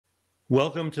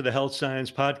Welcome to the Health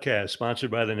Science Podcast, sponsored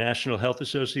by the National Health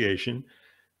Association.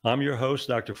 I'm your host,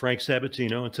 Dr. Frank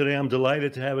Sabatino, and today I'm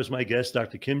delighted to have as my guest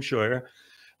Dr. Kim Scheuer.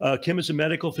 Kim is a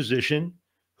medical physician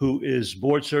who is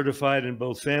board certified in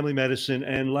both family medicine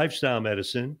and lifestyle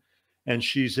medicine, and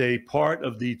she's a part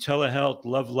of the Telehealth,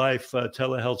 Love.Life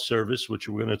telehealth service, which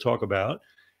we're going to talk about.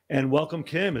 And welcome,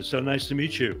 Kim. It's so nice to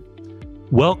meet you.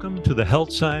 Welcome to the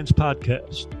Health Science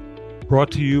Podcast,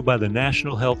 brought to you by the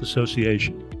National Health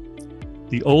Association,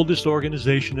 the oldest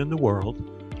organization in the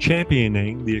world,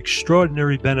 championing the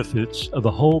extraordinary benefits of a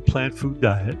whole plant food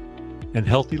diet and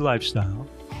healthy lifestyle,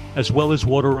 as well as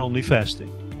water-only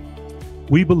fasting.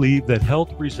 We believe that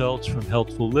health results from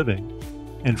healthful living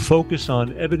and focus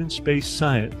on evidence-based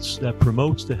science that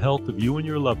promotes the health of you and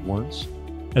your loved ones,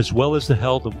 as well as the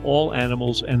health of all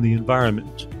animals and the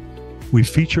environment. We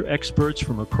feature experts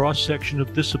from a cross-section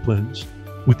of disciplines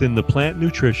within the plant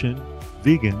nutrition,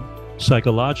 vegan,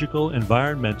 psychological,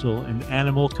 environmental, and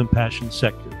animal compassion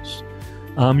sectors.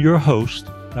 I'm your host,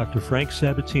 Dr. Frank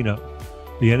Sabatino,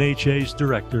 the NHA's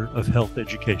Director of Health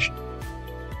Education.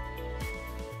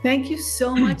 Thank you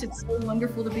so much. It's so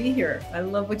wonderful to be here. I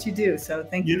love what you do, so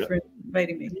thank you for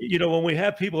inviting me. You know, when we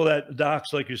have people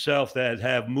docs like yourself that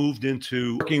have moved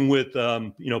into working with,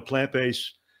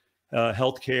 plant-based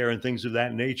healthcare and things of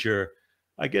that nature,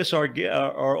 I guess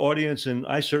our audience, and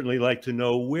I certainly like to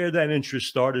know where that interest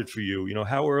started for you. You know,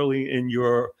 how early in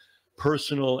your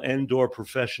personal and/or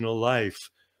professional life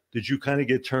did you kind of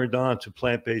get turned on to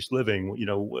plant-based living? You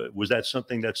know, was that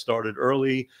something that started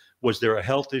early? Was there a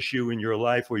health issue in your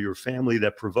life or your family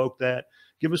that provoked that?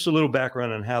 Give us a little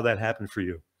background on how that happened for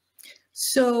you.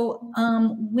 So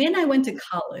when I went to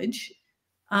college,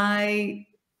 I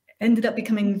ended up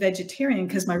becoming vegetarian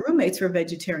because my roommates were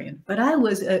vegetarian, but I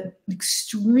was an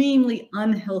extremely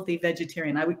unhealthy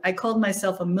vegetarian. I called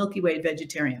myself a Milky Way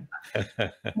vegetarian.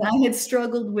 I had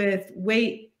struggled with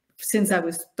weight since I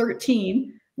was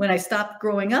 13 when I stopped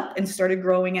growing up and started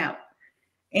growing out.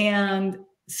 And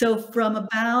so from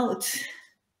about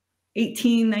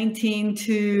 18, 19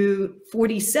 to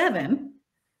 47,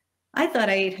 I thought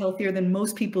I ate healthier than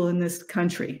most people in this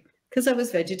country, because I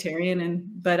was vegetarian,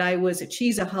 but I was a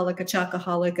cheeseaholic, a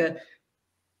chocoholic,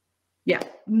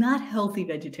 not healthy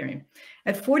vegetarian.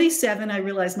 At 47, I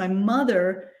realized my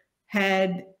mother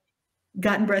had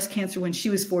gotten breast cancer when she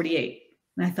was 48.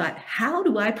 And I thought, how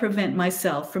do I prevent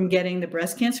myself from getting the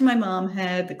breast cancer my mom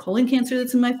had, the colon cancer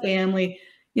that's in my family,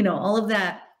 you know, all of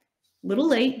that? A little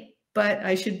late, but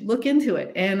I should look into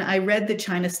it. And I read the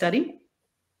China study,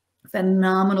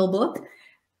 phenomenal book.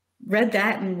 Read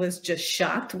that and was just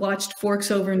shocked, watched Forks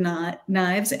Over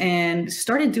Knives, and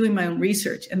started doing my own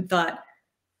research and thought,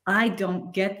 I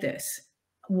don't get this.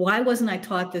 Why wasn't I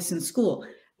taught this in school?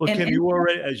 Well, Kim, you were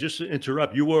already, I just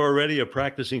interrupt, you were already a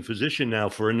practicing physician now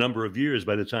for a number of years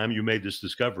by the time you made this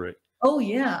discovery. Oh,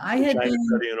 yeah. I had been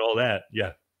studying all that.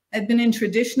 Yeah. I'd been in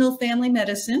traditional family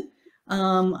medicine.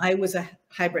 I was a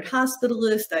hybrid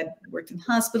hospitalist. I worked in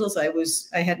hospitals.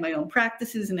 I had my own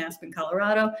practices in Aspen,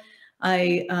 Colorado.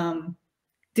 I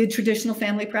did traditional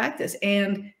family practice.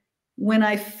 And when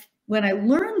I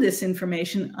learned this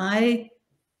information,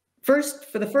 for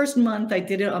the first month, I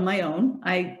did it on my own.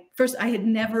 I had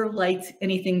never liked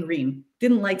anything green,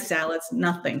 didn't like salads,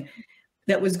 nothing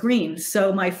that was green.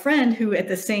 So my friend, who at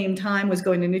the same time was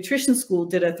going to nutrition school,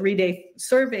 did a 3-day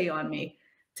survey on me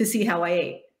to see how I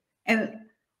ate. And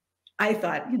I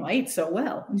thought, you know, I ate so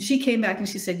well. And she came back and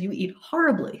she said, you eat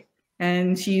horribly.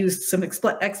 And she used some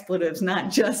expletives,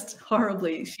 not just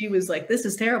horribly. She was like, this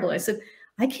is terrible. I said,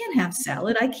 I can't have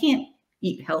salad. I can't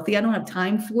eat healthy. I don't have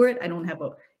time for it. I don't have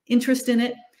an interest in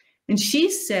it. And she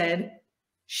said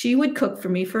she would cook for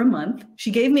me for a month.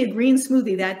 She gave me a green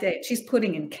smoothie that day. She's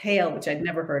putting in kale, which I'd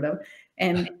never heard of,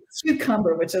 and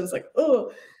cucumber, which I was like,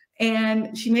 oh.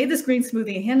 And she made this green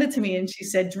smoothie, handed it to me, and she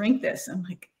said, drink this. I'm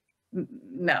like,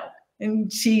 no.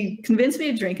 And she convinced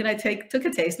me to drink it. I took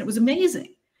a taste, and it was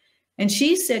amazing. And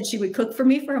she said she would cook for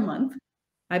me for a month.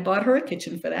 I bought her a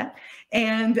kitchen for that.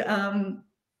 And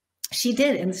she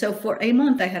did. And so for a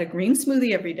month, I had a green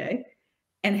smoothie every day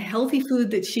and healthy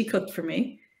food that she cooked for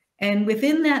me. And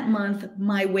within that month,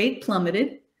 my weight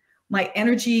plummeted. My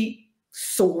energy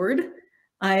soared.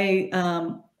 My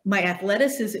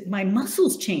athleticism, my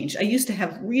muscles changed. I used to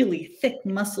have really thick,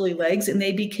 muscly legs, and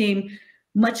they became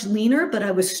much leaner, but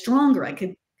I was stronger. I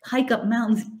could hike up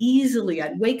mountains easily.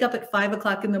 I'd wake up at 5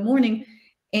 o'clock in the morning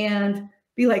and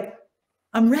be like,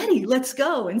 I'm ready, let's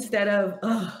go, instead of,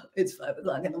 oh, it's 5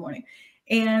 o'clock in the morning.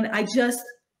 And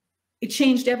it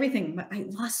changed everything. I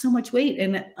lost so much weight.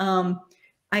 And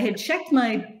I had checked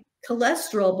my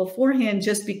cholesterol beforehand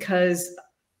just because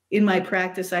in my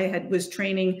practice, I was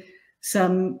training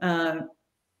some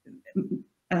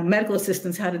medical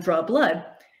assistants how to draw blood.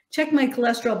 Checked my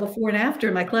cholesterol before and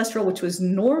after. My cholesterol, which was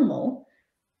normal,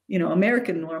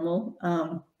 American normal,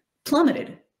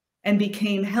 plummeted and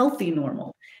became healthy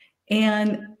normal.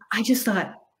 And I just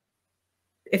thought,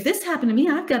 if this happened to me,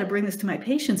 I've got to bring this to my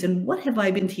patients. And what have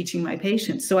I been teaching my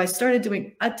patients? So I started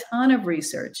doing a ton of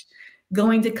research,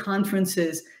 going to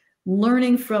conferences,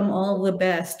 learning from all the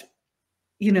best,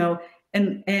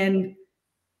 and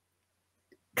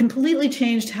completely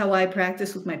changed how I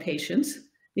practice with my patients,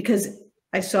 because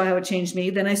I saw how it changed me.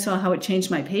 Then I saw how it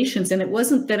changed my patients. And it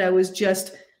wasn't that I was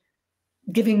just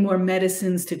giving more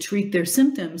medicines to treat their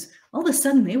symptoms. All of a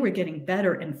sudden they were getting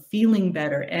better and feeling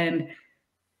better. And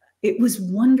it was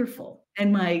wonderful.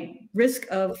 And my risk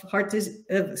of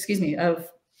of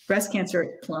breast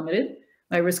cancer plummeted.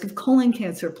 My risk of colon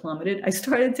cancer plummeted. I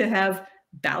started to have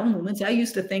bowel movements. I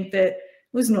used to think that it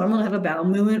was normal to have a bowel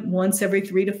movement once every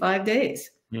 3 to 5 days.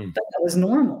 But that was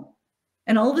normal.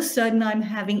 And all of a sudden I'm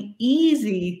having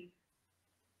easy,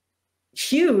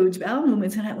 huge bowel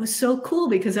movements. And it was so cool,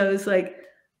 because I was like,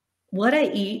 what I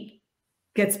eat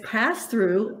gets passed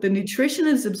through, the nutrition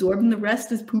is absorbed, and the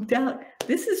rest is pooped out.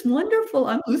 This is wonderful.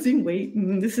 I'm losing weight,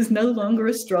 and this is no longer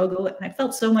a struggle. And I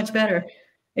felt so much better.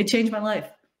 It changed my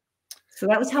life. So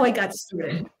that was how I got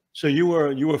started. So you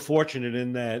were fortunate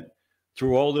in that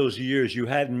through all those years, you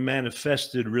hadn't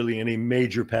manifested really any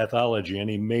major pathology,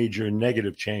 any major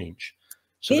negative change.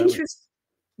 So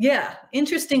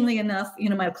Interestingly enough,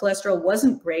 my cholesterol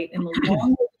wasn't great. And the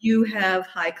longer you have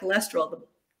high cholesterol,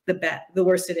 the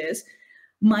worse it is.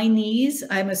 My knees,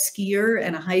 I'm a skier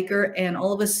and a hiker, and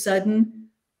all of a sudden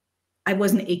I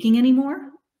wasn't aching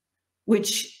anymore,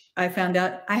 which I found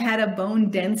out I had a bone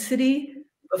density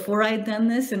before I had done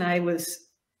this, and I was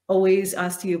always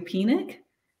osteopenic.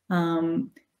 And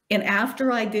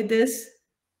after I did this,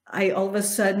 all of a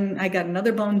sudden I got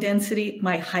another bone density.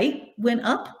 My height went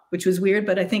up, which was weird,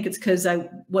 but I think it's because I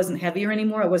wasn't heavier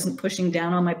anymore. I wasn't pushing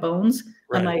down on my bones.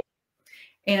 Right.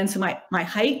 And so my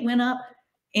height went up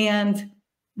and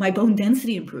my bone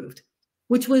density improved,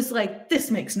 which was like,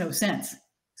 this makes no sense.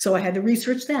 So I had to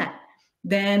research that.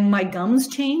 Then my gums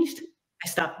changed. I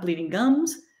stopped bleeding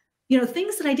gums.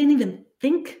 Things that I didn't even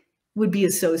think would be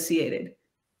associated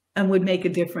and would make a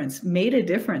difference, made a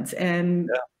difference. And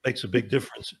yeah, makes a big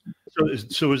difference.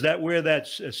 So is that where that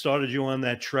started you on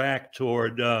that track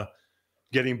toward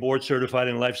getting board certified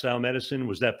in lifestyle medicine?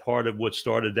 Was that part of what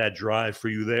started that drive for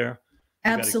you there?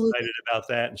 You absolutely got excited about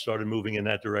that and started moving in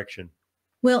that direction?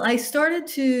 Well, I started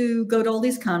to go to all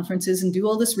these conferences and do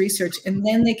all this research, and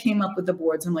then they came up with the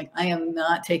boards. I'm like, I am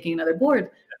not taking another board.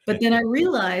 But then I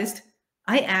realized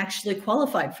I actually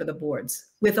qualified for the boards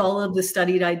with all of the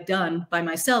study I'd done by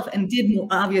myself, and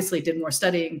obviously did more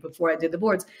studying before I did the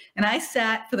boards. And I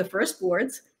sat for the first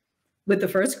boards with the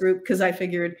first group because I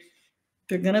figured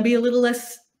they're going to be a little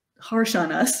less harsh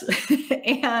on us.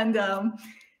 And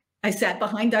I sat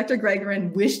behind Dr. Greger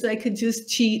and wished I could just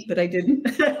cheat, but I didn't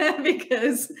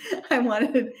because I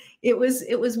wanted,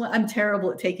 I'm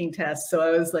terrible at taking tests. So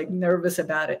I was like nervous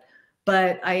about it,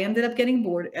 but I ended up getting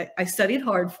bored. I studied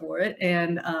hard for it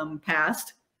and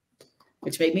passed,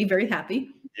 which made me very happy.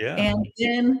 Yeah. And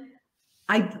then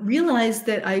I realized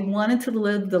that I wanted to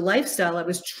live the lifestyle I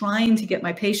was trying to get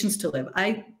my patients to live.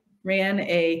 I ran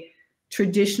a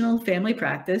traditional family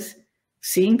practice,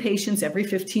 seeing patients every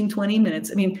 15, 20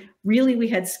 minutes. I mean, really, we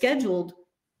had scheduled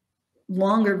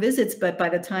longer visits, but by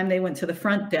the time they went to the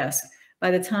front desk,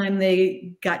 by the time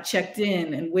they got checked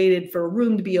in and waited for a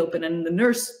room to be open and the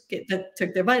nurse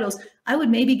took their vitals, I would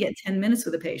maybe get 10 minutes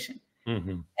with a patient.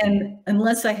 Mm-hmm. And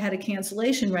unless I had a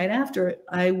cancellation right after,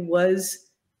 I was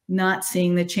not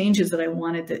seeing the changes that I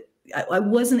wanted to. I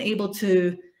wasn't able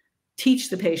to teach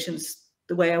the patients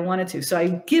the way I wanted to. So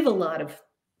I give a lot of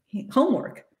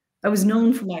homework. I was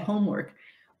known for my homework,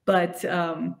 but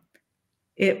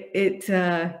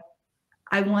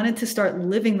I wanted to start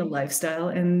living the lifestyle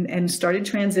and started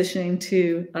transitioning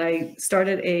to, I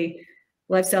started a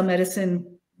lifestyle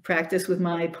medicine practice with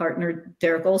my partner,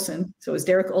 Derek Olson. So it was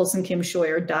Derek Olson, Kim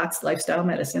Scheuer, Doc's Lifestyle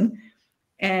Medicine.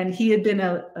 And he had been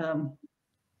a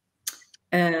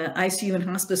ICU and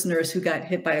hospice nurse who got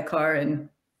hit by a car and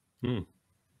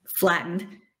flattened.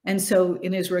 And so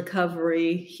in his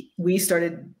recovery, we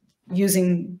started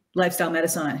using lifestyle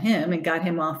medicine on him and got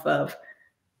him off of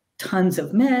tons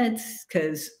of meds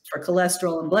because for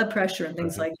cholesterol and blood pressure and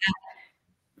things like that.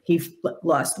 He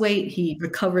lost weight. He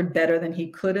recovered better than he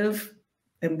could have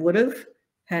and would have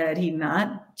had he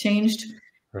not changed.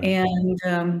 Right.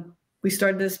 And we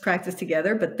started this practice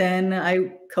together, but then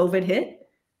COVID hit.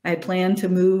 I had planned to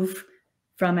move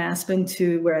from Aspen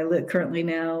to where I currently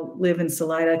now live in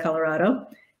Salida, Colorado,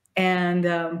 and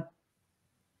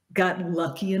got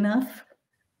lucky enough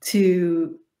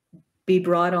to be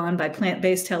brought on by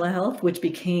plant-based telehealth, which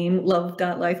became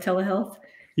Love.Life Telehealth.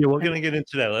 Yeah, we're going to get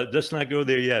into that. Let's not go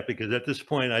there yet, because at this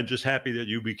point, I'm just happy that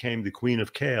you became the Queen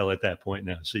of Kale at that point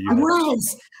now. So you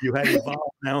had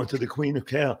evolved now into the Queen of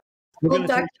Kale. We're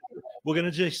going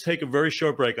to just take a very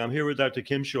short break. I'm here with Dr.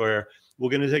 Kim Scheuer. We're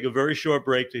going to take a very short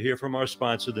break to hear from our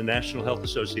sponsor, the National Health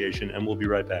Association, and we'll be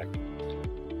right back.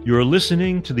 You're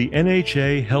listening to the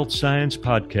NHA Health Science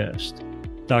Podcast.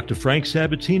 Dr. Frank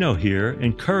Sabatino here,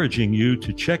 encouraging you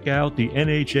to check out the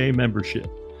NHA membership.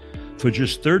 For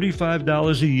just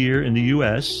 $35 a year in the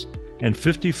US and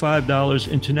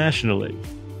 $55 internationally,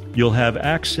 you'll have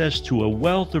access to a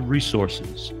wealth of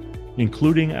resources,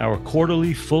 including our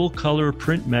quarterly full-color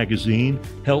print magazine,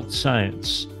 Health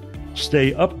Science.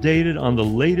 Stay updated on the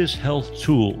latest health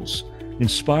tools,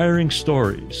 inspiring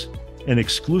stories, and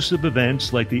exclusive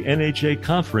events like the NHA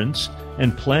Conference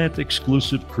and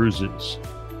plant-exclusive cruises.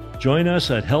 Join us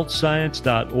at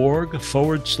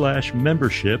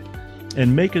healthscience.org/membership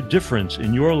and make a difference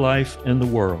in your life and the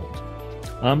world.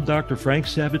 I'm Dr. Frank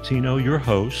Sabatino, your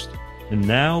host, and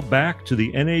now back to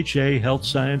the NHA Health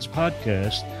Science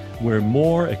Podcast, where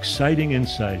more exciting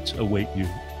insights await you.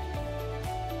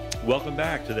 Welcome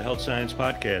back to the Health Science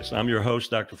Podcast. I'm your host,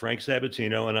 Dr. Frank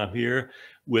Sabatino, and I'm here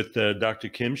with Dr.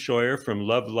 Kim Scheuer from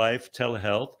Love.Life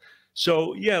Telehealth.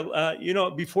 So,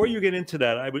 before you get into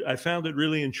that, I found it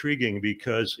really intriguing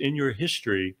because in your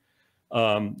history,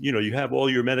 you have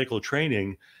all your medical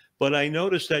training, but I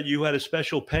noticed that you had a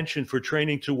special penchant for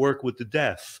training to work with the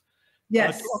deaf.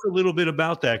 Yes. Talk a little bit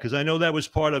about that, because I know that was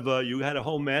part of you had a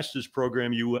whole master's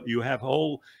program. You have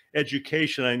whole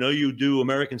education. I know you do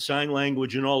American Sign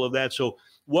Language and all of that. So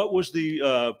what was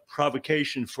the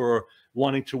provocation for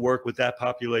wanting to work with that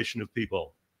population of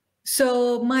people?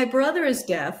 So my brother is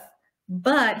deaf,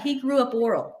 but he grew up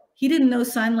oral. He didn't know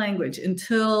sign language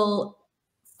until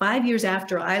 5 years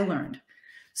after I learned.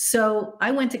 So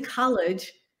I went to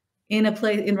college in a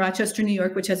place in Rochester, New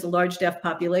York, which has a large deaf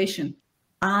population.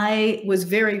 I was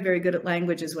very, very good at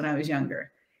languages when I was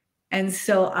younger. And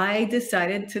so I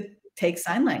decided to take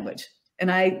sign language.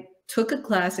 And I took a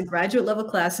graduate level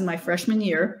class in my freshman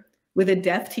year with a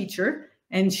deaf teacher.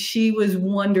 And she was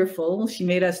wonderful. She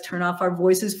made us turn off our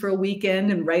voices for a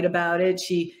weekend and write about it.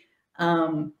 She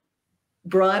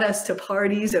brought us to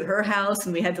parties at her house,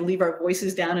 and we had to leave our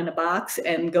voices down in a box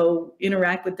and go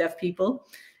interact with deaf people.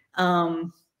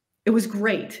 It was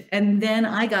great. And then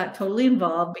I got totally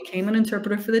involved, became an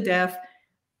interpreter for the deaf,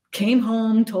 came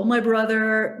home, told my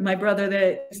brother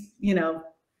that,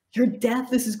 you're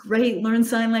deaf, this is great, learn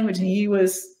sign language. And he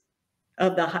was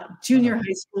of the junior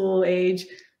high school age,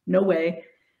 no way.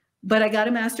 But I got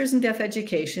a master's in deaf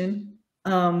education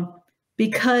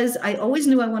because I always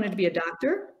knew I wanted to be a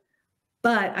doctor,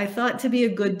 but I thought to be a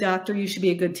good doctor, you should be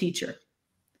a good teacher.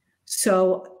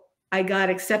 So I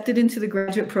got accepted into the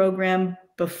graduate program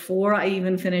before I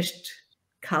even finished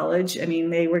college. I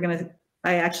mean,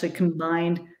 I actually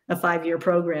combined a 5-year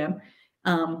program,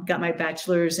 got my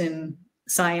bachelor's in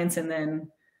science, and then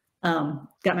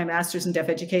got my master's in deaf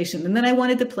education. And then I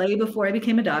wanted to play before I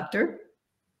became a doctor.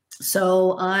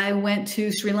 So I went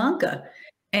to Sri Lanka,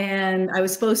 and I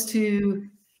was supposed to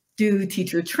do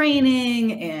teacher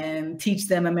training and teach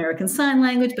them American Sign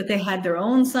Language, but they had their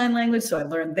own sign language, so I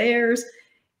learned theirs.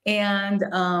 And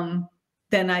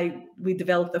then we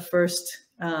developed the first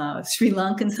Sri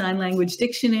Lankan Sign Language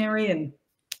dictionary. And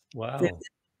wow,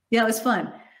 yeah, it was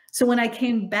fun. So when I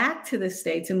came back to the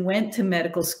States and went to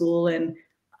medical school, and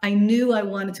I knew I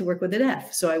wanted to work with the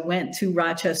deaf, so I went to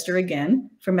Rochester again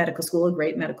for medical school, a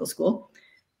great medical school,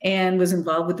 and was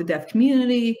involved with the deaf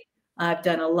community. I've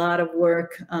done a lot of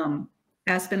work.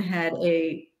 Aspen had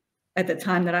at the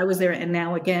time that I was there, and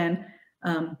now again,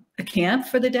 a camp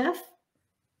for the deaf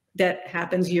that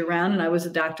happens year round. And I was a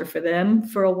doctor for them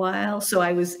for a while. So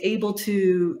I was able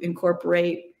to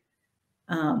incorporate,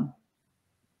 my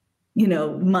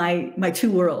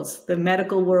two worlds, the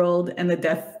medical world and the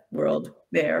deaf world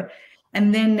there.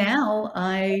 And then now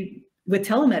with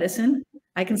telemedicine,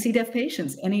 I can see deaf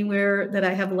patients anywhere that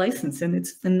I have a license, and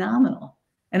it's phenomenal.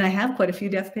 And I have quite a few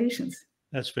deaf patients.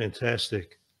 That's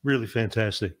fantastic. Really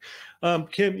fantastic.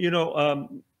 Kim, we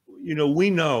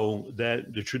know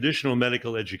that the traditional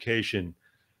medical education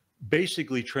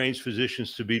basically trains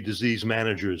physicians to be disease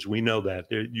managers. We know that.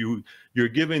 You're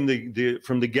giving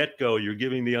from the get-go, you're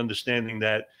giving the understanding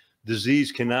that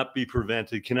disease cannot be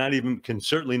prevented, can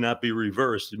certainly not be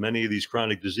reversed in many of these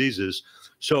chronic diseases.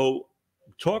 So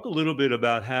talk a little bit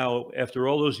about how, after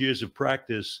all those years of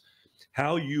practice,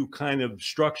 how you kind of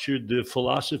structured the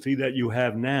philosophy that you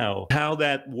have now, how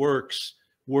that works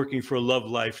working for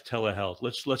Love.Life Telehealth.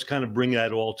 Let's kind of bring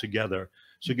that all together.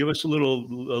 So give us a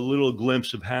little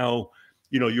glimpse of how,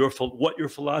 what your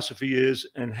philosophy is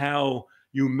and how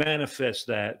you manifest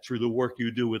that through the work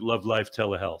you do with Love.Life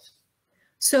Telehealth.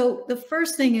 So the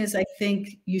first thing is, I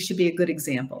think you should be a good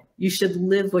example. You should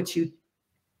live what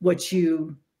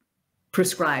you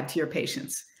prescribe to your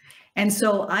patients. And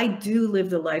so I do live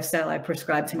the lifestyle I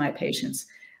prescribe to my patients.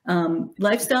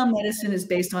 Lifestyle medicine is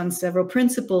based on several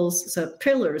principles, so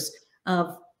pillars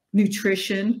of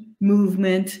nutrition,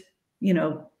 movement.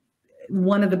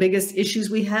 One of the biggest issues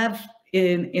we have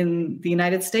in the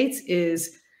United States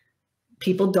is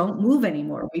people don't move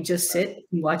anymore. We just sit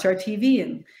and watch our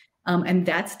TV, and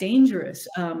that's dangerous.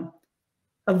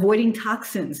 Avoiding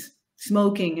toxins,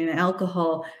 smoking and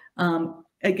alcohol.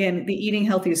 Again, the eating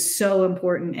healthy is so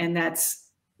important, and that's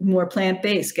more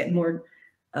plant-based. Get more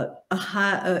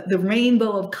the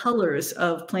rainbow of colors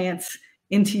of plants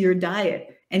into your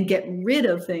diet, and get rid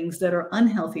of things that are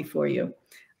unhealthy for you.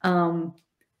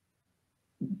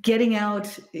 Getting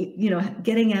out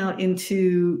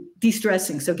into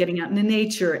de-stressing. So getting out into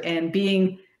nature and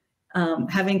being,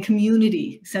 having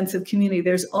community, sense of community.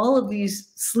 There's all of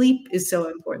these, sleep is so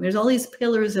important. There's all these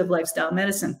pillars of lifestyle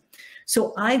medicine.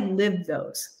 So I live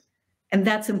those. And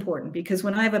that's important, because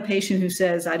when I have a patient who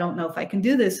says, I don't know if I can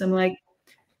do this, I'm like,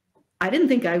 I didn't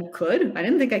think I could. I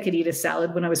didn't think I could eat a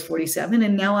salad when I was 47.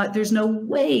 And now there's no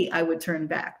way I would turn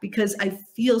back, because I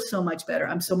feel so much better.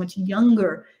 I'm so much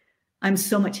younger. I'm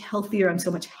so much healthier. I'm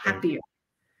so much happier.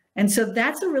 And so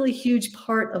that's a really huge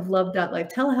part of Love.Life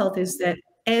Telehealth, is that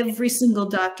every single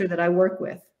doctor that I work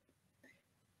with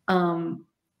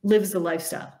lives the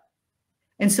lifestyle.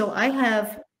 And so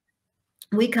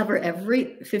we cover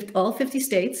all 50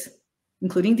 states,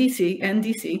 including DC and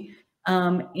DC.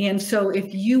 And so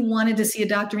if you wanted to see a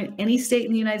doctor in any state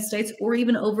in the United States or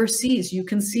even overseas, you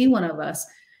can see one of us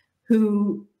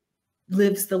who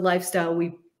lives the lifestyle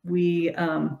we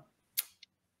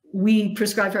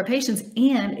prescribe for our patients,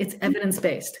 and it's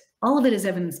evidence-based. All of it is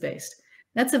evidence-based.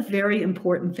 That's a very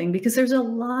important thing, because there's a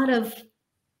lot of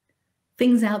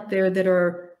things out there that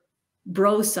are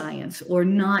bro science or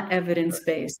not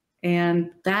evidence-based, and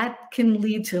that can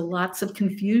lead to lots of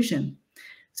confusion.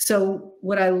 So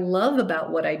what I love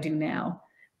about what I do now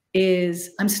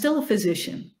is I'm still a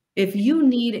physician. If you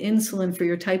need insulin for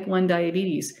your type 1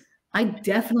 diabetes, I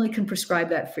definitely can prescribe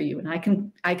that for you. And I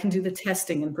can do the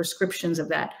testing and prescriptions of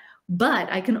that.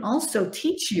 But I can also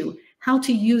teach you how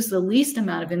to use the least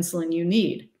amount of insulin you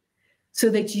need, so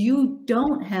that you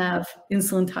don't have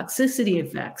insulin toxicity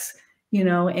effects,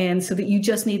 and so that you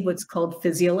just need what's called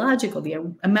physiological, the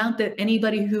amount that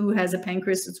anybody who has a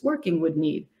pancreas that's working would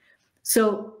need.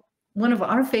 So one of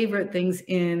our favorite things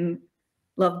in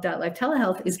Love.Life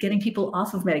Telehealth is getting people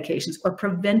off of medications, or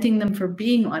preventing them from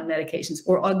being on medications,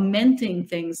 or augmenting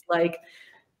things like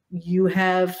you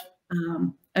have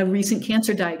a recent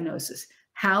cancer diagnosis.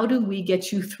 How do we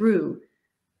get you through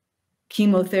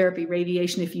chemotherapy,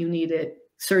 radiation if you need it,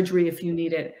 surgery if you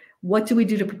need it? What do we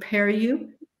do to prepare you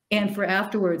and for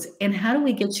afterwards? And how do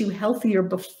we get you healthier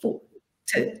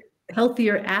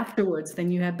healthier afterwards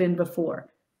than you have been before?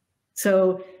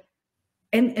 So,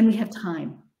 and we have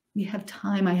time. We have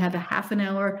time. I have a half an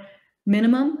hour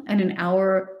minimum and an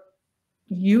hour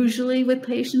usually with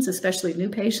patients, especially new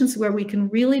patients, where we can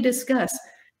really discuss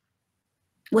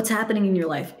what's happening in your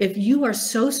life. If you are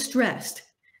so stressed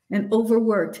and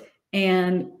overworked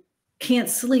and can't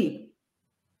sleep,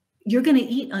 you're going to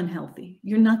eat unhealthy.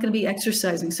 You're not going to be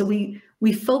exercising. So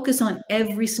we focus on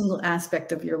every single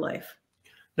aspect of your life.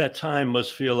 That time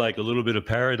must feel like a little bit of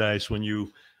paradise when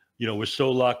we're so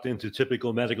locked into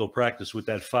typical medical practice with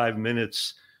that 5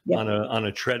 minutes on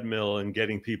a treadmill and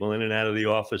getting people in and out of the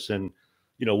office. And,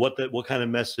 what kind of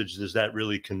message does that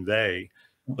really convey?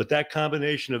 But that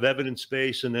combination of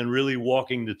evidence-based and then really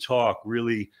walking the talk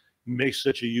really makes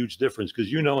such a huge difference.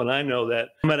 Because and I know that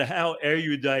no matter how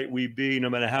erudite we be, no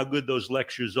matter how good those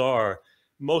lectures are,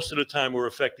 most of the time we're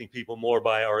affecting people more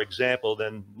by our example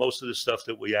than most of the stuff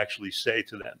that we actually say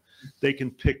to them. They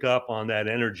can pick up on that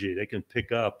energy. They can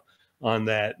pick up on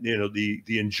that,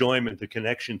 the enjoyment, the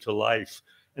connection to life.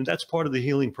 And that's part of the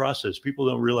healing process. People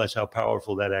don't realize how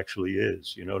powerful that actually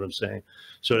is. You know what I'm saying?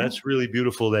 So that's really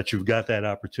beautiful that you've got that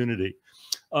opportunity.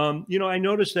 I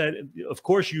noticed that, of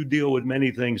course, you deal with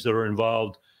many things that are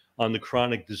involved on the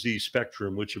chronic disease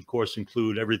spectrum, which of course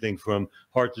include everything from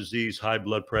heart disease, high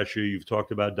blood pressure. You've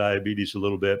talked about diabetes a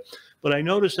little bit, but I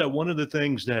noticed that one of the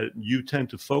things that you tend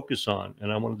to focus on,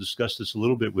 and I want to discuss this a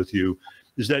little bit with you,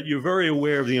 is that you're very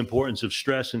aware of the importance of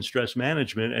stress and stress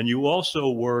management. And you also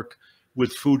work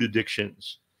with food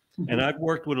addictions. And I've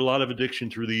worked with a lot of addiction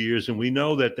through the years, and we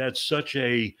know that that's such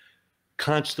a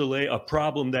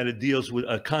problem that it deals with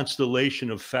a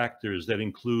constellation of factors that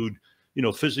include,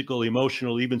 physical,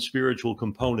 emotional, even spiritual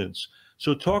components.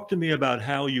 So talk to me about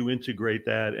how you integrate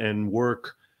that and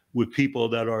work with people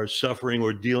that are suffering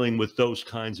or dealing with those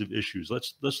kinds of issues.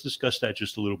 Let's discuss that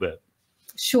just a little bit.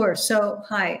 Sure. So,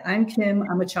 hi, I'm Kim.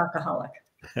 I'm a chocoholic.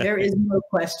 There is no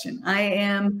question. I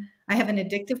have an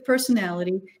addictive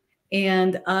personality,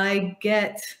 and I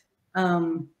get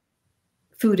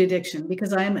food addiction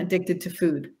because I am addicted to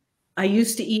food. I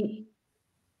used to eat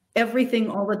everything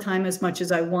all the time as much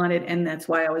as I wanted, and that's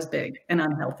why I was big and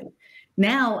unhealthy.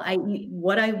 Now I eat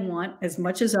what I want as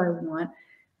much as I want,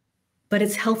 but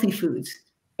it's healthy foods,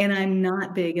 and I'm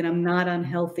not big and I'm not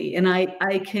unhealthy, and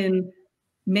I can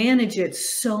manage it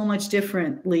so much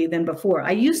differently than before.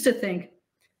 I used to think,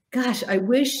 gosh, I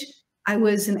wish I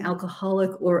was an alcoholic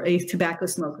or a tobacco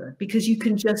smoker, because you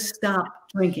can just stop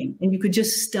drinking and you could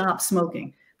just stop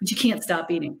smoking, but you can't stop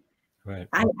eating. Right.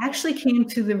 I actually came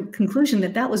to the conclusion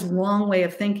that that was wrong way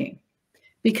of thinking,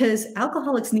 because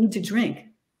alcoholics need to drink.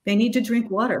 They need to drink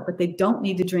water, but they don't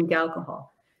need to drink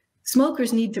alcohol.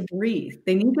 Smokers need to breathe.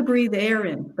 They need to breathe air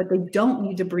in, but they don't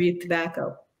need to breathe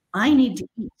tobacco. I need to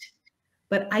eat,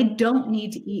 but I don't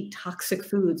need to eat toxic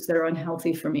foods that are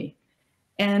unhealthy for me.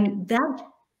 And that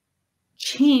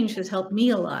change has helped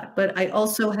me a lot. But I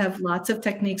also have lots of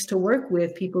techniques to work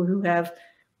with people who have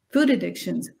food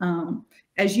addictions.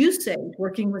 As you say,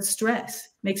 working with stress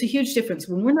makes a huge difference.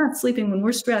 When we're not sleeping, when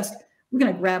we're stressed, we're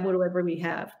going to grab whatever we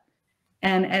have.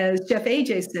 And as Jeff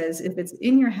AJ says, if it's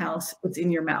in your house, it's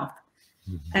in your mouth.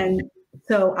 And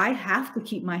so I have to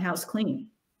keep my house clean.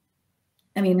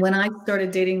 I mean, when I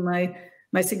started dating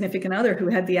my significant other who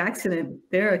had the accident,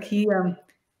 Derek,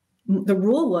 the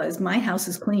rule was my house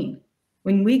is clean.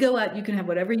 When we go out, you can have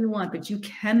whatever you want, but you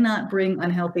cannot bring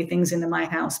unhealthy things into my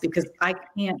house, because I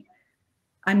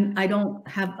don't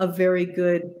have a very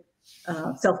good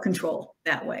self-control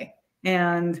that way.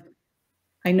 And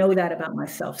I know that about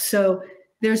myself. So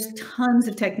there's tons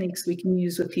of techniques we can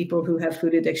use with people who have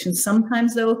food addictions.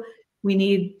 Sometimes, though, we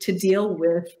need to deal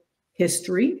with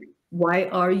history. Why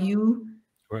are you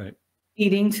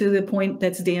eating to the point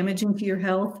that's damaging to your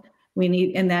health?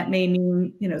 And that may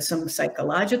mean, some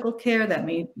psychological care. That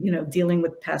may, dealing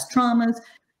with past traumas.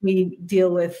 We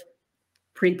deal with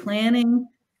pre-planning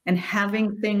and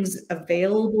having things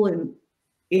available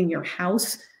in your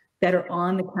house that are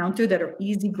on the counter that are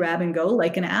easy grab and go,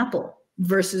 like an apple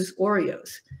versus Oreos.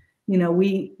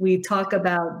 We talk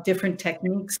about different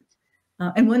techniques.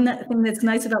 And one thing that's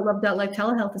nice about Love.Life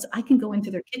Telehealth is I can go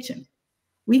into their kitchen.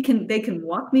 They can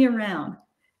walk me around,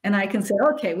 and I can say,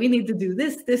 okay, we need to do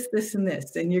this, this, this, and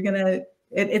this. And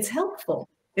it's helpful.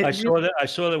 I saw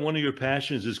that one of your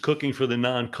passions is cooking for the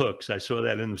non-cooks. I saw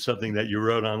that in something that you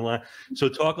wrote online. So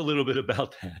talk a little bit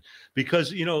about that,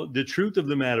 because, the truth of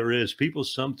the matter is people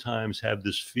sometimes have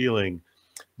this feeling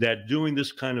that doing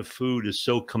this kind of food is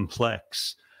so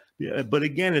complex. Yeah, but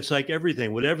again, it's like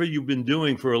everything. Whatever you've been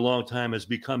doing for a long time has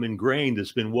become ingrained.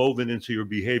 It's been woven into your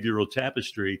behavioral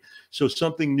tapestry. So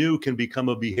something new can become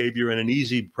a behavior and an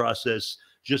easy process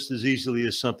just as easily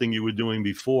as something you were doing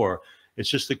before. It's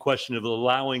just a question of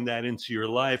allowing that into your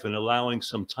life and allowing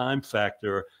some time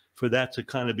factor for that to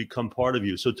kind of become part of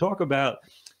you. So talk about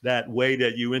that way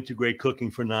that you integrate cooking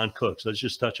for non-cooks. Let's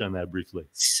just touch on that briefly.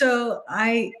 So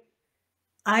I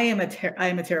am a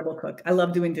terrible cook. I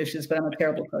love doing dishes, but I'm a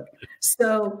terrible cook.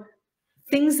 So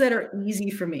things that are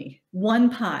easy for me, one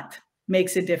pot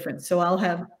makes a difference. So I'll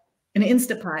have an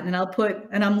Instapot,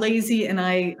 and I'm lazy and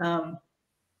I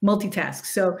multitask.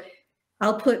 So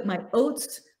I'll put my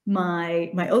oats,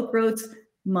 my oat groats,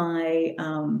 my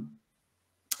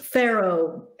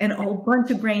farro, and a whole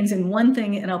bunch of grains in one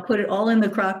thing, and I'll put it all in the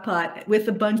crock pot with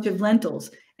a bunch of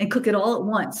lentils and cook it all at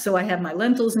once. So I have my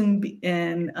lentils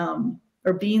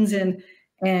or beans in,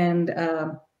 and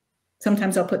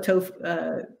sometimes I'll put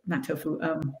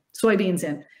soybeans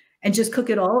in, and just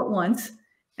cook it all at once.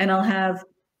 And I'll have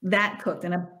that cooked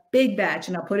in a big batch,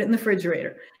 and I'll put it in the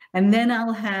refrigerator. And then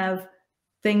I'll have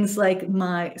things like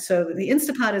so the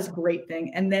Instapot is a great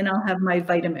thing. And then I'll have my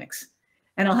Vitamix,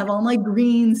 and I'll have all my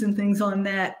greens and things on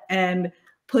that, and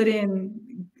put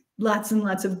in lots and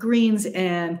lots of greens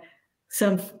and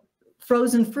some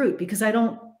frozen fruit, because I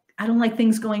don't like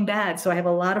things going bad. So I have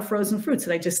a lot of frozen fruits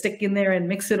that I just stick in there and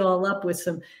mix it all up with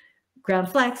some ground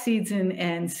flax seeds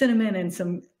and cinnamon and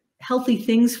some healthy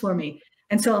things for me.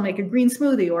 And so I'll make a green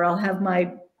smoothie, or I'll have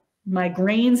my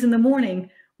grains in the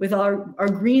morning with our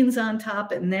greens on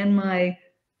top, and then my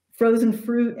frozen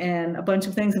fruit and a bunch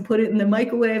of things, and put it in the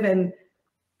microwave, and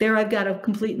there I've got a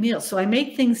complete meal. So I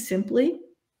make things simply.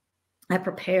 I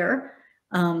prepare.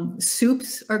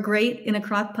 Soups are great in a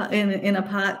crock pot, in a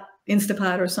pot,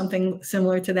 Instapot or something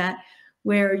similar to that,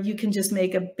 where you can just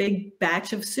make a big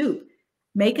batch of soup.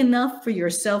 Make enough for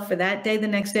yourself for that day, the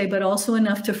next day, but also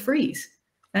enough to freeze.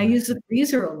 And I use the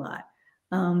freezer a lot.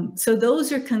 So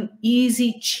those are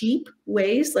easy, cheap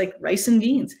ways, like rice and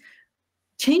beans.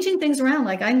 Changing things around.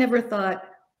 Like I never thought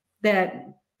that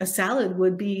a salad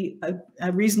would be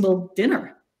a reasonable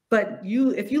dinner. But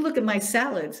if you look at my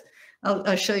salads,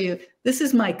 I'll show you. This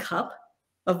is my cup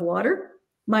of water.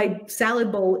 My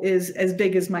salad bowl is as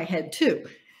big as my head too.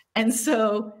 And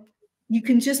so you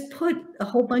can just put a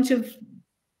whole bunch of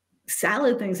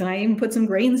salad things. And I even put some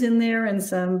grains in there and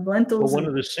some lentils. Well, one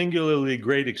of the singularly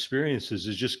great experiences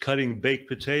is just cutting baked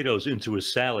potatoes into a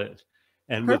salad.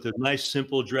 And with the nice,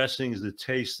 simple dressings, the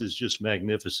taste is just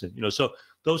magnificent. You know, so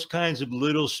those kinds of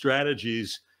little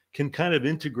strategies can kind of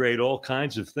integrate all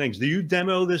kinds of things. Do you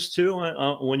demo this too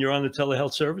when you're on the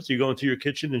telehealth service? You go into your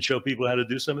kitchen and show people how to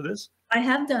do some of this? I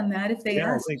have done that if they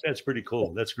ask. I think that's pretty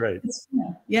cool. That's great.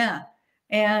 Yeah.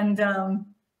 And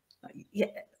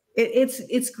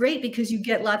it's great because you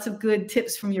get lots of good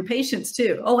tips from your patients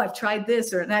too. Oh, I've tried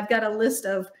this, and I've got a list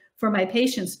for my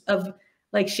patients of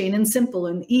like Shane and Simple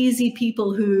and easy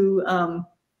people who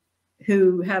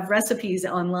have recipes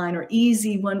online,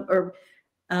 or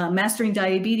Mastering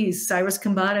Diabetes, Cyrus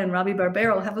Kambata and Robbie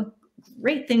Barbero have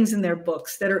great things in their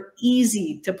books that are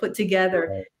easy to put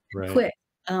together quick.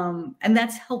 And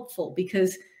that's helpful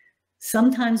because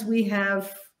sometimes we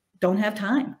don't have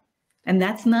time. And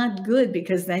that's not good,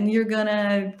 because then you're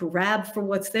gonna grab for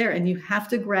what's there, and you have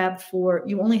to grab for,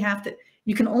 you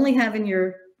can only have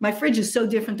my fridge is so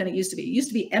different than it used to be. It used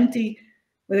to be empty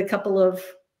with a couple of,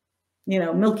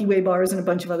 Milky Way bars and a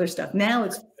bunch of other stuff. Now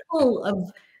it's full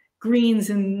of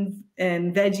greens and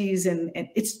veggies, and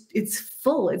it's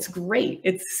full. It's great.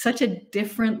 It's such a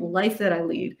different life that I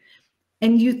lead.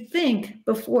 And you think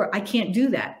before, I can't do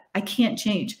that. I can't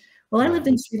change. Well, I lived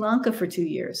in Sri Lanka for 2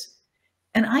 years,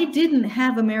 and I didn't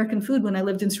have American food when I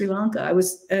lived in Sri Lanka. I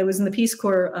was in the Peace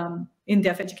Corps in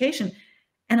deaf education,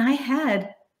 and I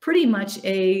had pretty much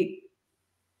a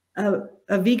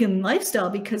vegan lifestyle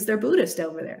because they're Buddhist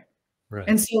over there. Right.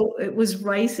 And so it was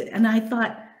rice. And I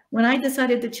thought, when I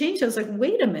decided to change, I was like,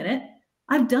 wait a minute,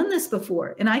 I've done this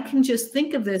before. And I can just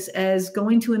think of this as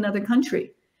going to another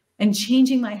country and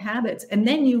changing my habits. And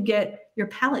then your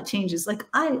palate changes. Like,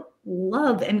 I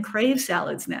love and crave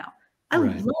salads now. I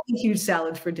love a huge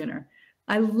salad for dinner.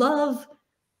 I love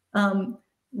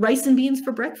rice and beans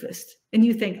for breakfast. And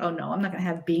you think, oh no, I'm not going to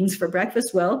have beans for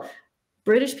breakfast. Well,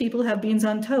 British people have beans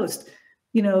on toast.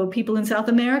 People in South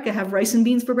America have rice and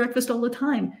beans for breakfast all the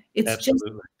time. It's just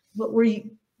what we're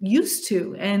used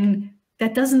to. And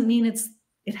that doesn't mean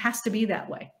it has to be that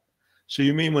way. So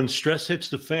you mean when stress hits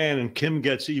the fan and Kim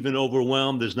gets even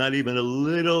overwhelmed, there's not even a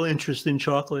little interest in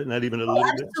chocolate, not even a little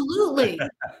bit? Absolutely.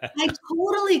 I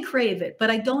totally crave it, but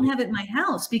I don't have it in my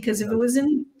house, because if it was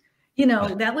in,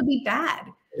 that would be bad.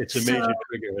 It's a major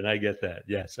trigger, and I get that.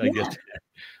 Yes, I get that.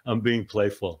 I'm being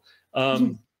playful.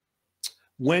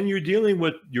 When you're dealing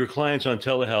with your clients on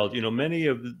telehealth, many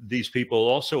of these people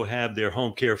also have their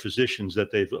home care physicians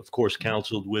that they've, of course,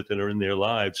 counseled with and are in their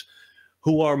lives,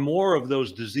 who are more of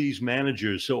those disease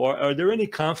managers. So are there any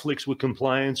conflicts with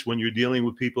compliance when you're dealing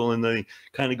with people and they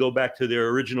kind of go back to their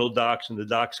original docs, and the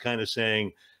doc's kind of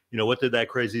saying, what did that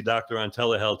crazy doctor on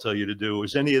telehealth tell you to do?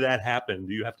 Has any of that happened?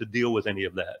 Do you have to deal with any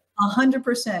of that?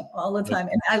 100% all the time.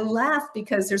 And I laugh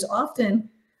because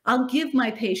I'll give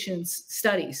my patients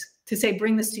studies to say,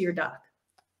 bring this to your doc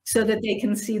so that they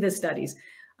can see the studies,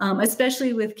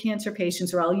 especially with cancer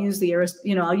patients, or I'll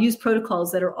use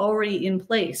protocols that are already in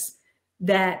place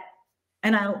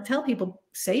and I'll tell people,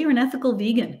 say you're an ethical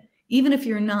vegan, even if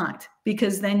you're not,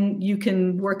 because then you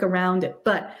can work around it.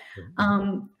 But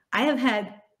I have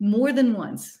had more than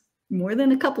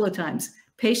a couple of times,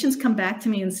 patients come back to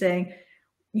me and saying,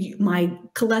 my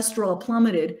cholesterol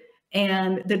plummeted,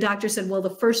 and the doctor said, well, the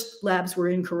first labs were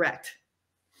incorrect,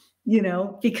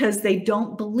 because they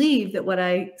don't believe that what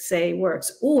I say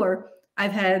works. Or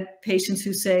I've had patients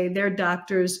who say their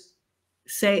doctors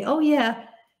say, oh yeah,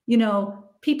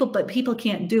 people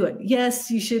can't do it.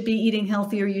 Yes, you should be eating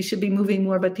healthier, you should be moving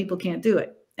more, but people can't do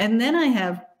it. And then I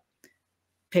have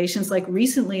patients, like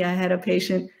recently I had a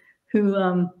patient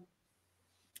who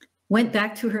went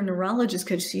back to her neurologist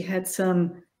because she had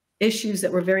some issues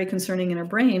that were very concerning in her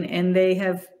brain, and they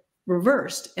have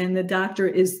reversed, and the doctor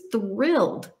is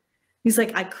thrilled. He's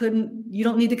like, you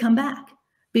don't need to come back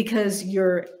because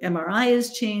your MRI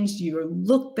has changed, you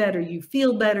look better, you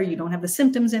feel better, you don't have the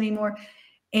symptoms anymore.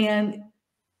 And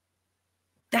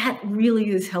that really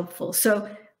is helpful. So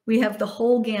we have the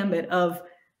whole gambit of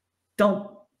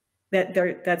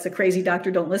that's a crazy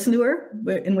doctor, don't listen to her,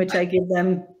 in which I give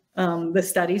them the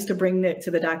studies to bring it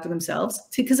to the doctor themselves,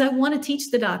 because I want to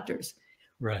teach the doctors.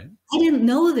 Right. I didn't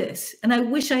know this, and I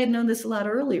wish I had known this a lot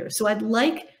earlier. So I'd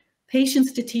like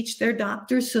patients to teach their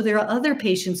doctors so their other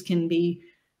patients can be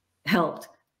helped,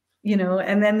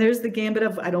 and then there's the gambit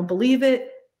of, I don't believe it.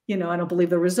 I don't believe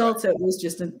the results. It was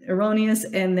just erroneous.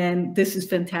 And then, this is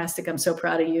fantastic. I'm so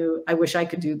proud of you. I wish I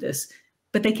could do this,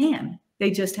 but they can.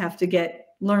 They just have to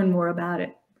learn more about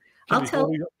it.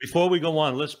 Before we go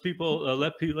on, let's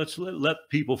let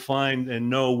people find and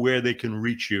know where they can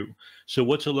reach you. So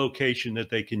what's a location that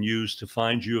they can use to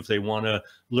find you if they want to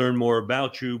learn more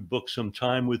about you, book some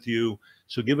time with you?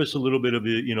 So give us a little bit of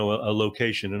a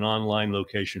location, an online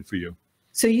location for you.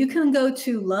 So you can go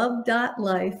to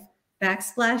Love.Life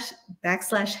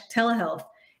 /telehealth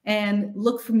and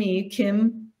look for me,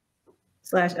 Kim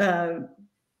Scheuer,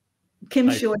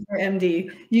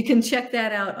 MD. You can check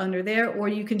that out under there, or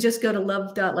you can just go to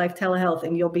Love.Life Telehealth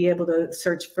and you'll be able to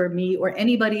search for me or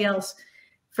anybody else.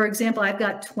 For example, I've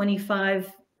got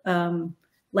 25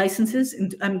 licenses,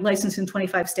 and I'm licensed in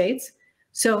 25 states.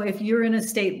 So if you're in a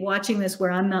state watching this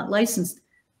where I'm not licensed,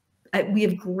 we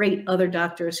have great other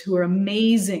doctors who are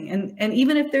amazing. And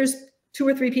even if there's 2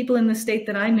 or 3 people in the state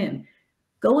that I'm in,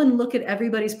 go and look at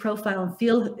everybody's profile and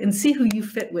feel and see who you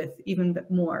fit with even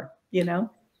more,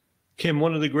 Kim,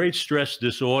 one of the great stress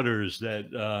disorders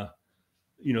that,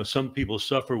 some people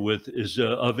suffer with is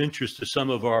of interest to some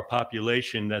of our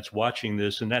population that's watching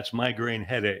this, and that's migraine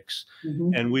headaches.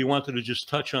 Mm-hmm. And we wanted to just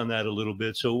touch on that a little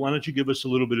bit. So why don't you give us a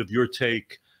little bit of your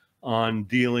take on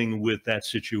dealing with that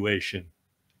situation?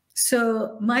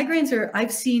 So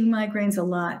I've seen migraines a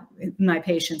lot in my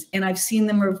patients, and I've seen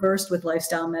them reversed with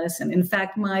lifestyle medicine. In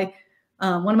fact, one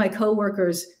of my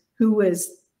coworkers who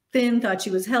was thin, thought she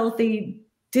was healthy,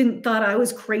 thought I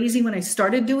was crazy when I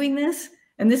started doing this.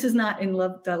 And this is not in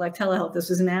Love.Life Telehealth, this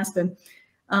was in Aspen,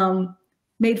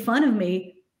 made fun of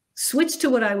me, switched to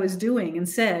what I was doing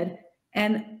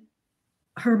and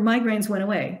her migraines went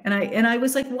away. And I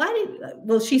was like,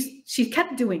 she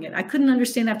kept doing it. I couldn't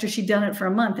understand after she'd done it for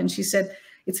a month. And she said,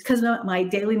 it's because my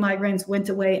daily migraines went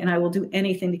away and I will do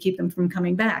anything to keep them from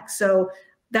coming back. So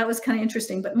that was kind of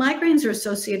interesting. But migraines are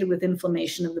associated with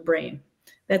inflammation of the brain.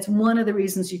 That's one of the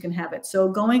reasons you can have it. So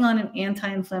going on an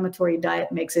anti-inflammatory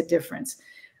diet makes a difference.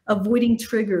 Avoiding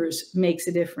triggers makes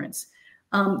a difference.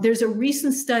 There's a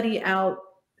recent study out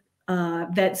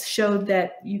that showed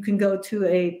that you can go to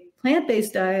a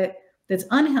plant-based diet that's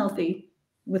unhealthy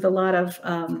with a lot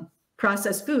of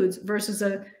processed foods versus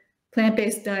a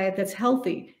plant-based diet that's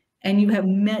healthy. And you have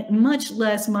much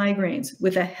less migraines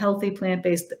with a healthy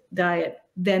plant-based diet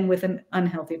than with an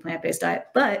unhealthy plant-based diet.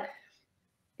 But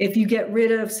if you get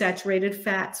rid of saturated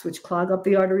fats, which clog up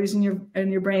the arteries in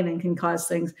your brain and can cause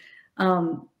things,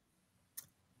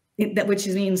 which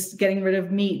means getting rid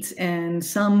of meats and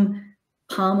some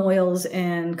palm oils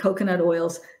and coconut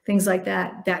oils, things like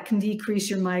that, that can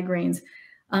decrease your migraines.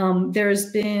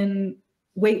 There's been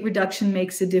weight reduction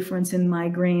makes a difference in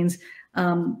migraines.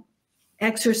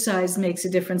 Exercise makes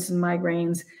a difference in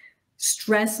migraines.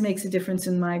 Stress makes a difference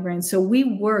in migraines. So we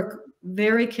work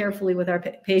very carefully with our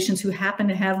patients who happen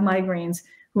to have migraines,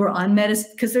 who are on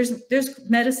medicine, because there's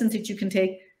medicines that you can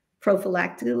take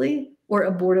prophylactically or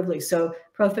abortively. So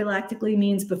prophylactically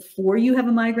means before you have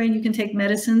a migraine, you can take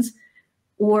medicines.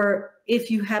 Or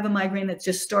if you have a migraine that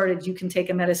just started, you can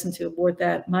take a medicine to abort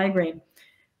that migraine.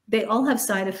 They all have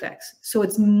side effects. So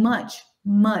it's much,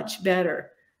 much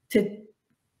better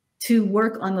to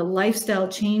work on the lifestyle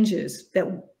changes that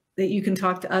you can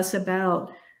talk to us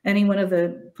about, any one of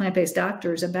the plant-based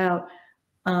doctors about,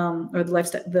 or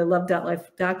the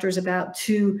Love.Life doctors about,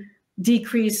 to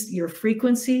decrease your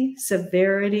frequency,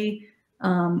 severity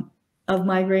of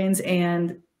migraines.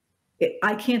 And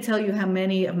I can't tell you how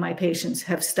many of my patients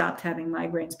have stopped having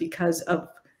migraines because of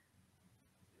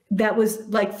that. Was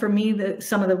like, for me,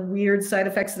 some of the weird side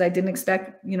effects that I didn't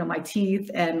expect, my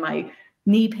teeth and my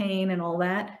knee pain and all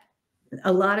that.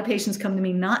 A lot of patients come to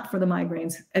me not for the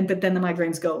migraines, but then the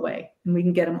migraines go away and we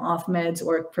can get them off meds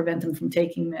or prevent them from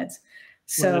taking meds.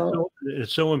 So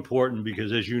it's so important,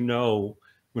 because as you know,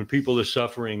 when people are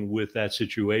suffering with that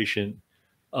situation,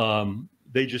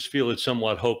 they just feel it's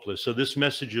somewhat hopeless. So this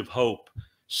message of hope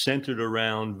centered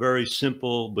around very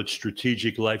simple but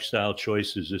strategic lifestyle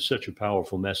choices is such a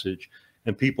powerful message.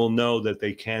 And people know that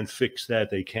they can fix that,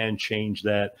 they can change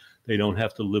that. They don't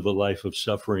have to live a life of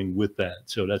suffering with that.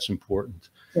 So that's important.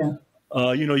 Yeah.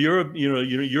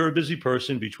 You're a busy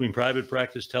person between private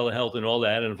practice, telehealth, and all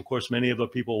that, and of course, many of the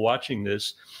people watching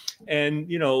this. And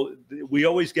we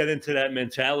always get into that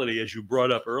mentality, as you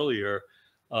brought up earlier,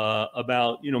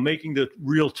 about making the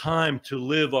real time to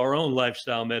live our own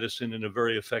lifestyle medicine in a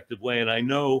very effective way. And I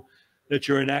know that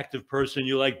you're an active person.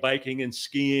 You like biking and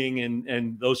skiing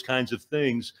and those kinds of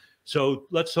things. So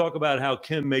let's talk about how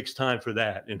Kim makes time for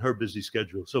that in her busy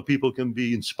schedule, so people can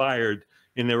be inspired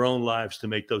in their own lives to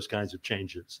make those kinds of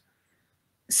changes.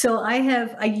 So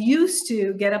I used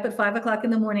to get up at 5 o'clock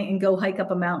in the morning and go hike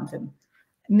up a mountain.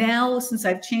 Now, since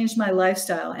I've changed my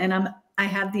lifestyle and I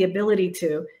have the ability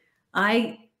to,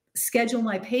 I schedule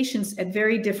my patients at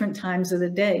very different times of the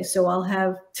day. So I'll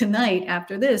have tonight,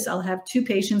 after this, I'll have 2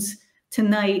 patients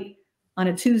tonight on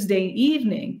a Tuesday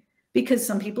evening, because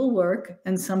some people work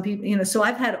and some people, so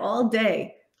I've had all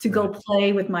day to go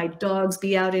play with my dogs,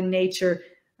 be out in nature,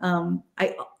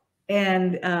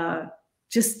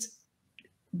 just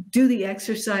do the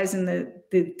exercise and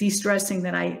the de-stressing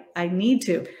that I need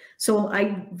to. So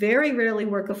I very rarely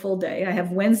work a full day. I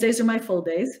have Wednesdays are my full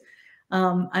days.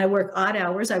 I work odd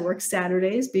hours. I work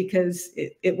Saturdays because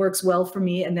it works well for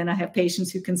me. And then I have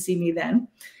patients who can see me then.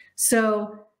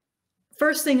 So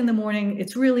first thing in the morning,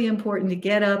 it's really important to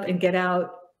get up and get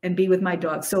out and be with my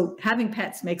dogs. So having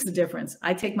pets makes a difference.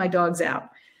 I take my dogs out.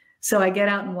 So I get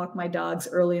out and walk my dogs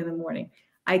early in the morning.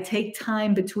 I take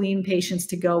time between patients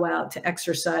to go out, to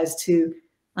exercise, to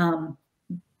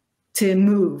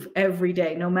move every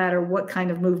day, no matter what kind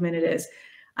of movement it is.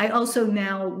 I also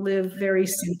now live very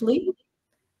simply.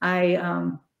 We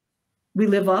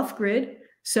live off grid.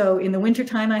 So in the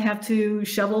wintertime, I have to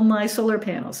shovel my solar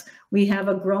panels. We have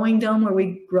a growing dome where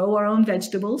we grow our own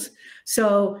vegetables.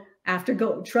 So after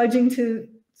trudging to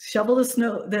shovel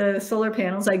the solar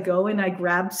panels, I go and I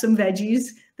grab some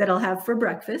veggies that I'll have for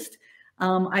breakfast.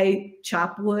 I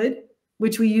chop wood,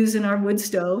 which we use in our wood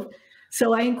stove.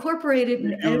 So I incorporate it.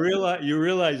 You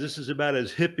realize this is about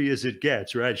as hippie as it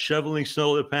gets, right? Shoveling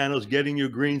solar panels, getting your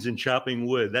greens, and chopping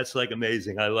wood. That's like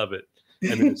amazing. I love it.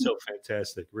 I mean, it's so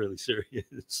fantastic, really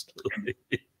serious.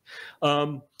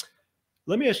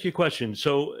 Let me ask you a question.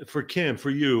 So for Kim, for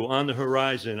you on the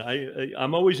horizon,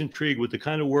 I'm always intrigued with the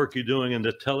kind of work you're doing and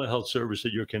the telehealth service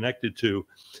that you're connected to.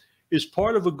 Is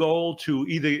part of a goal to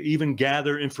even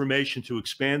gather information to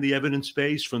expand the evidence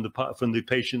base from the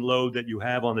patient load that you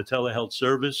have on the telehealth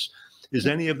service? Is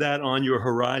any of that on your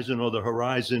horizon or the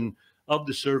horizon of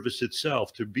the service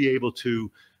itself, to be able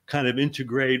to kind of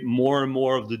integrate more and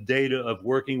more of the data of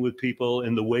working with people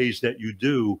in the ways that you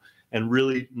do, and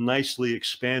really nicely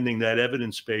expanding that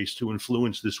evidence base to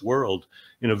influence this world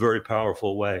in a very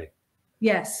powerful way?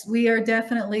 Yes, we're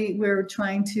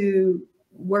trying to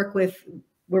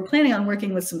we're planning on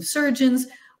working with some surgeons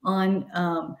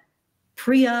on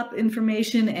pre-op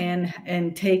information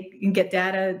and get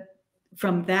data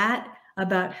from that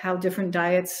about how different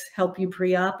diets help you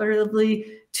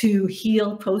pre-operatively to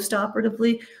heal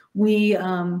post-operatively.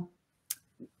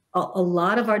 A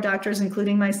lot of our doctors,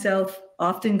 including myself,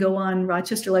 often go on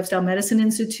Rochester Lifestyle Medicine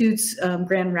Institute's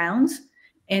grand rounds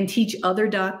and teach other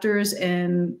doctors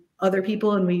and other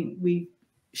people, and we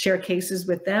share cases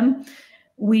with them.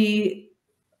 We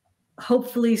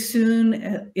hopefully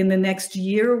soon, in the next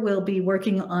year, we'll be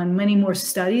working on many more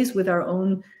studies with our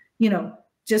own,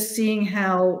 just seeing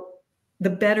how the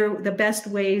best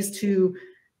ways to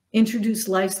introduce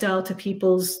lifestyle to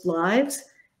people's lives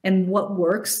and what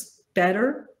works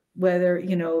better, whether,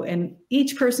 and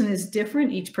each person is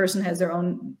different. Each person has their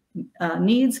own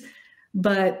needs,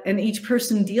 and each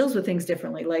person deals with things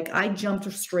differently. Like I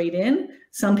jumped straight in.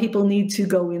 Some people need to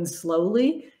go in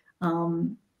slowly.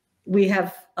 We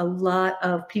have a lot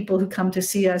of people who come to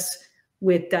see us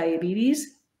with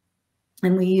diabetes,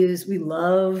 and we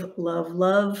love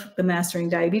the Mastering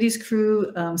Diabetes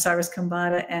crew, Cyrus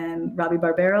Kambata and Robbie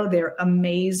Barbero. They're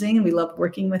amazing, and we love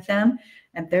working with them.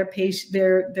 And their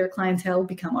clientele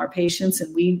become our patients,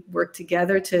 and we work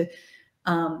together to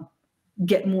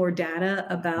get more data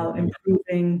about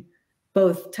improving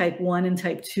both type 1 and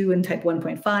type 2 and type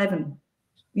 1.5,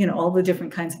 and all the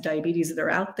different kinds of diabetes that are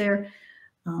out there.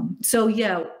 So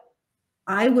yeah,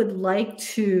 I would like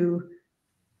to,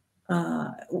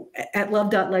 at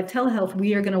Love.Life Telehealth,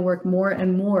 we are going to work more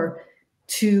and more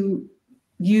to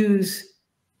use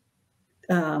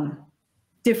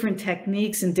different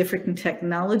techniques and different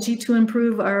technology to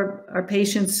improve our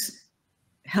patients'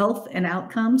 health and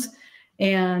outcomes.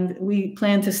 And we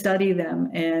plan to study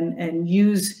them and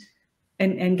use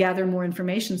and gather more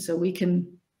information so we can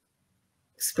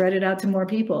spread it out to more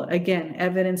people. Again,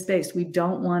 evidence-based. We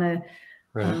don't want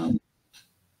to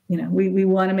we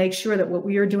want to make sure that what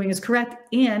we are doing is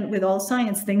correct. And with all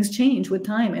science, things change with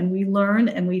time, and we learn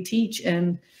and we teach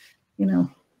and,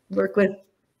 work with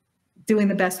doing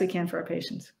the best we can for our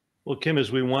patients. Well, Kim,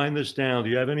 as we wind this down, do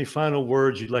you have any final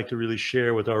words you'd like to really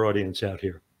share with our audience out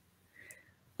here?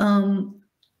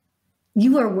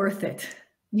 You are worth it.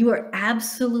 You are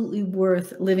absolutely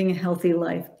worth living a healthy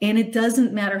life. And it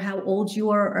doesn't matter how old you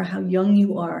are or how young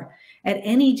you are. At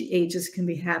any age, this can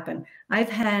happen. I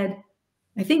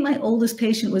think my oldest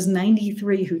patient was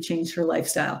 93 who changed her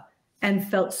lifestyle and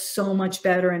felt so much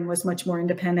better and was much more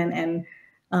independent and,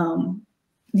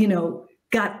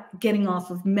 getting off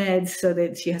of meds so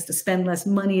that she has to spend less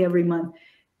money every month.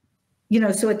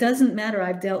 So it doesn't matter.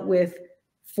 I've dealt with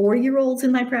 4-year-olds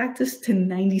in my practice to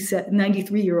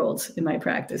 93-year-olds in my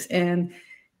practice. And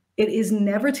it is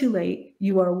never too late.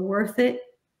 You are worth it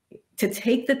to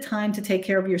take the time to take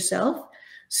care of yourself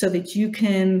so that you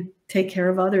can take care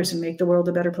of others and make the world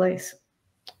a better place.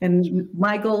 And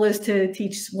my goal is to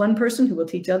teach one person who will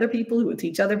teach other people, who will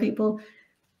teach other people,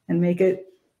 and make it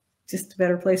just a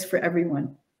better place for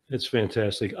everyone. It's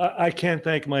fantastic. I can't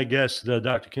thank my guest,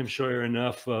 Dr. Kim Scheuer,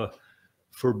 enough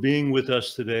for being with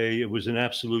us today. It was an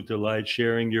absolute delight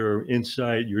sharing your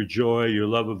insight, your joy, your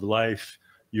love of life,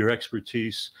 your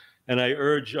expertise. And I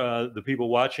urge the people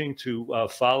watching to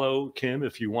follow Kim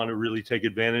if you want to really take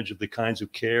advantage of the kinds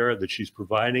of care that she's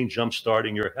providing,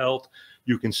 jumpstarting your health.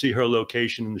 You can see her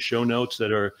location in the show notes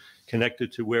that are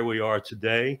connected to where we are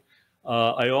today.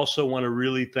 I also want to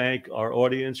really thank our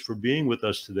audience for being with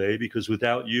us today, because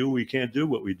without you, we can't do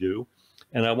what we do.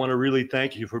 And I want to really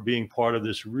thank you for being part of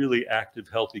this really active,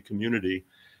 healthy community.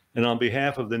 And on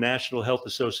behalf of the National Health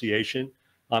Association,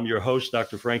 I'm your host,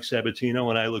 Dr. Frank Sabatino,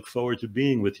 and I look forward to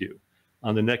being with you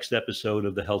on the next episode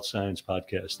of the Health Science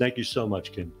Podcast. Thank you so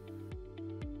much, Kim.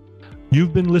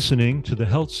 You've been listening to the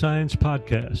Health Science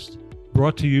Podcast,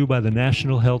 brought to you by the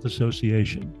National Health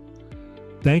Association.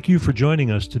 Thank you for joining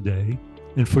us today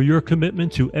and for your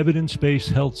commitment to evidence-based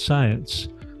health science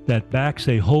that backs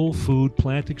a whole food,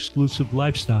 plant-exclusive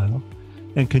lifestyle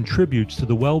and contributes to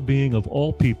the well-being of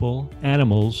all people,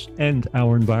 animals, and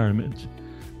our environment.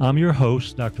 I'm your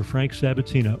host, Dr. Frank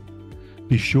Sabatino.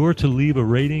 Be sure to leave a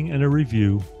rating and a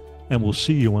review, and we'll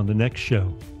see you on the next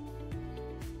show.